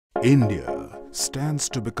India stands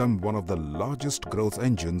to become one of the largest growth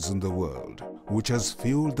engines in the world, which has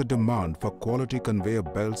fueled the demand for quality conveyor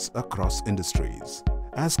belts across industries.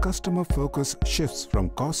 As customer focus shifts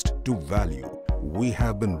from cost to value, we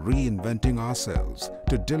have been reinventing ourselves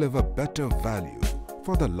to deliver better value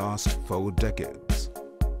for the last 4 decades.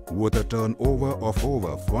 With a turnover of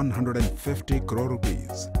over 150 crore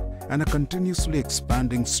rupees and a continuously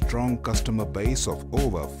expanding strong customer base of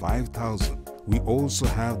over 5,000, we also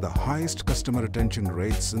have the highest customer retention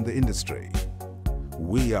rates in the industry.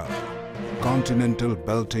 We are Continental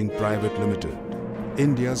Belting Private Limited,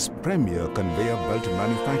 India's premier conveyor belt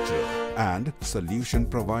manufacturer and solution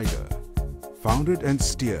provider. Founded and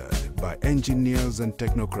steered by engineers and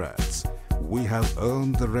technocrats, we have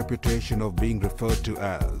earned the reputation of being referred to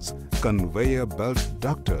as conveyor belt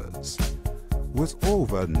doctors. With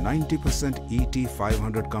over 90% ET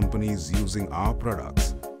 500 companies using our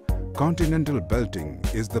products, Continental Belting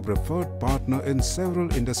is the preferred partner in several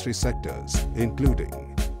industry sectors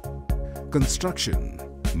including construction,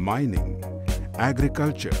 mining,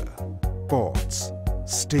 agriculture, ports,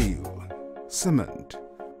 steel, cement,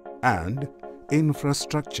 and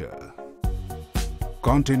infrastructure.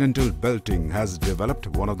 Continental Belting has developed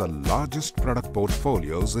one of the largest product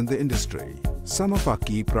portfolios in the industry. Some of our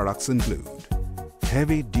key products include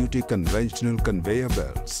heavy-duty conventional conveyor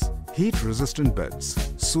belts, heat-resistant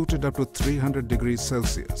belts suited up to 300 degrees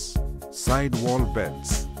Celsius, sidewall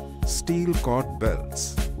belts, steel cord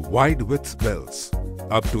belts, wide-width belts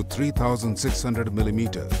up to 3,600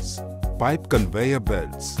 millimeters, pipe conveyor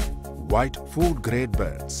belts, white food-grade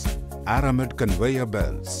belts, aramid conveyor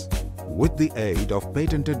belts. With the aid of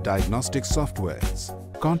patented diagnostic softwares,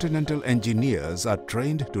 Continental engineers are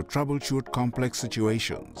trained to troubleshoot complex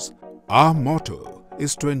situations. Our motto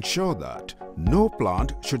is to ensure that no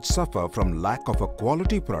plant should suffer from lack of a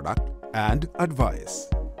quality product and advice.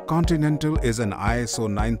 Continental is an ISO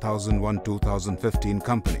 9001-2015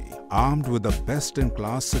 company armed with the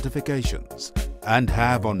best-in-class certifications and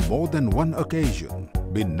have on more than one occasion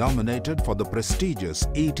been nominated for the prestigious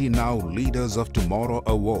ET Now Leaders of Tomorrow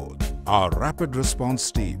Award. Our rapid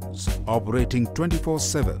response teams, operating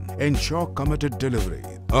 24/7, ensure committed delivery,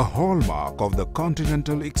 a hallmark of the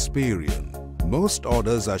Continental experience. Most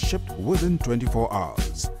orders are shipped within 24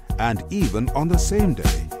 hours and even on the same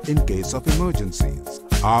day in case of emergencies.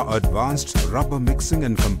 Our advanced rubber mixing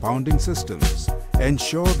and compounding systems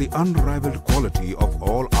ensure the unrivaled quality of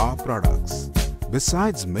all our products.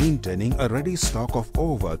 Besides maintaining a ready stock of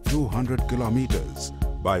over 200 kilometers,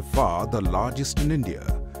 by far the largest in India,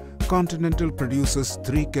 Continental produces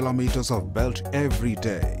 3 kilometers of belt every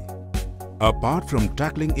day. Apart from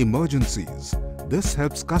tackling emergencies, this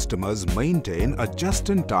helps customers maintain a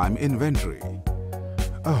just-in-time inventory.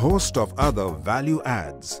 A host of other value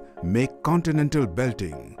adds make Continental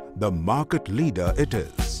Belting the market leader it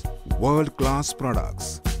is. World-class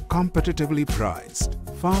products, competitively priced,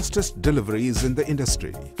 fastest deliveries in the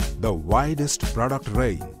industry, the widest product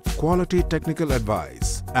range, quality technical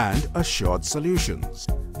advice, and assured solutions.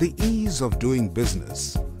 The ease of doing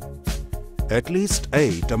business. At least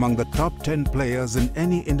 8 among the top 10 players in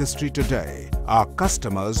any industry today are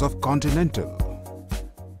customers of Continental.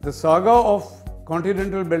 The saga of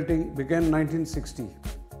Continental Belting began in 1960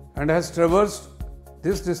 and has traversed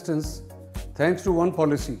this distance thanks to one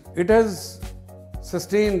policy. It has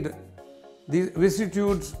sustained the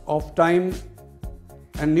vicissitudes of time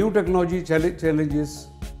and new technology challenges,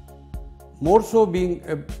 more so being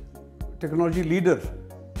a technology leader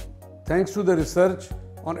thanks to the research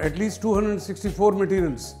on at least 264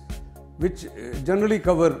 materials, which generally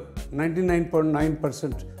cover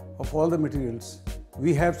 99.9% of all the materials.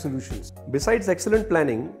 We have solutions. Besides excellent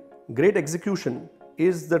planning, great execution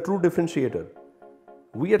is the true differentiator.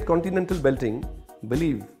 We at Continental Belting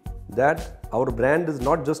believe that our brand is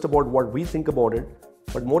not just about what we think about it,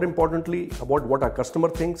 but more importantly about what our customer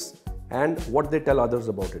thinks and what they tell others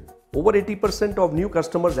about it. Over 80% of new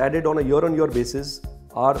customers added on a year-on-year basis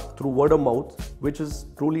are through word of mouth, which is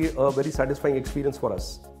truly a very satisfying experience for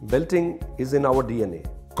us. Belting is in our DNA.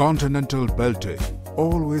 Continental Belting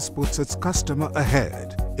always puts its customer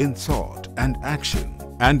ahead in thought and action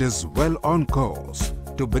and is well on course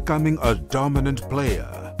to becoming a dominant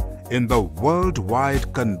player in the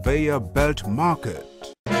worldwide conveyor belt market.